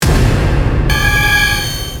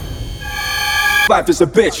Life is a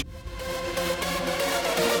bitch.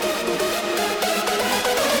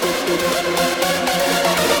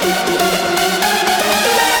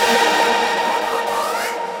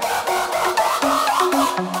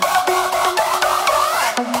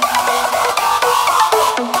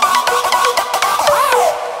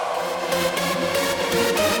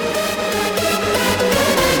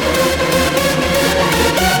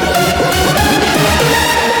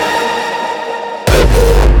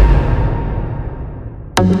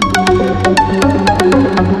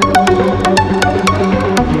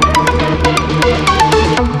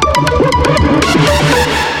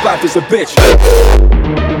 Life is a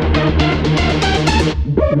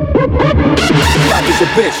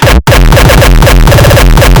bitch.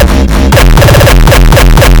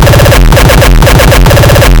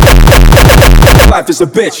 Life is a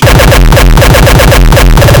bitch.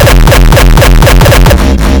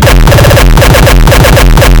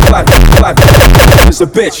 Life is a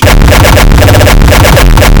bitch.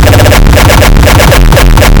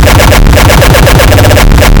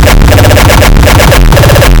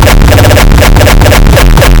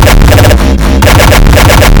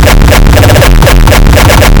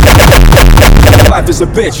 Life is a bitch. Life is a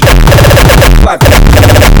bitch.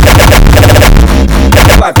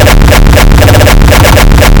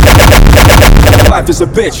 Life is a bitch. Life is a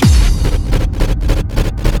bitch.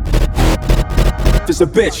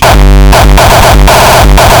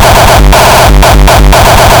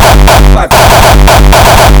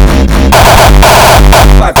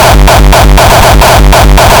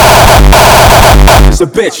 Life is a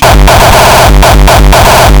bitch.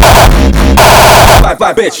 Life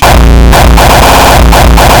bitch.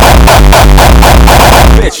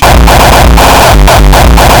 Bitch.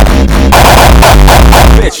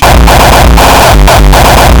 Bitch.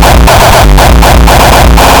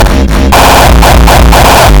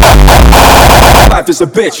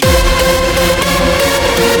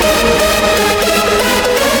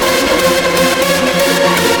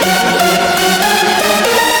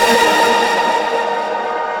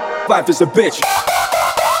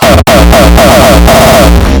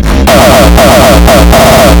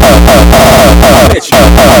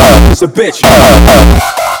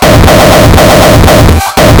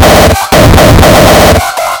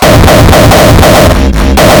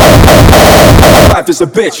 Life is a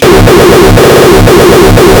bitch.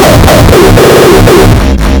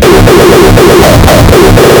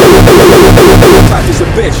 Life is a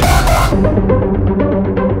bitch.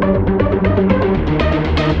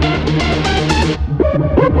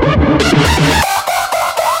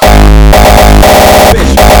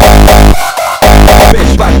 Bitch.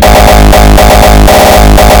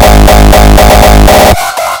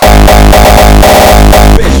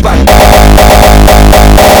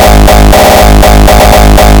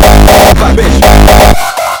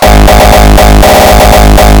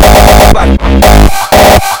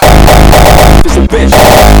 It's a bitch.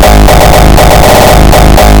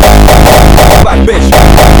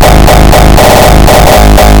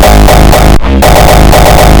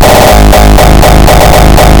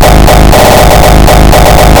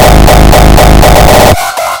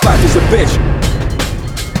 Life is a bitch. Life is a bitch.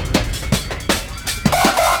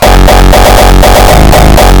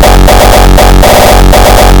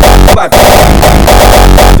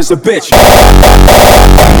 Life is a bitch.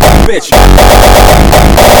 Bitch.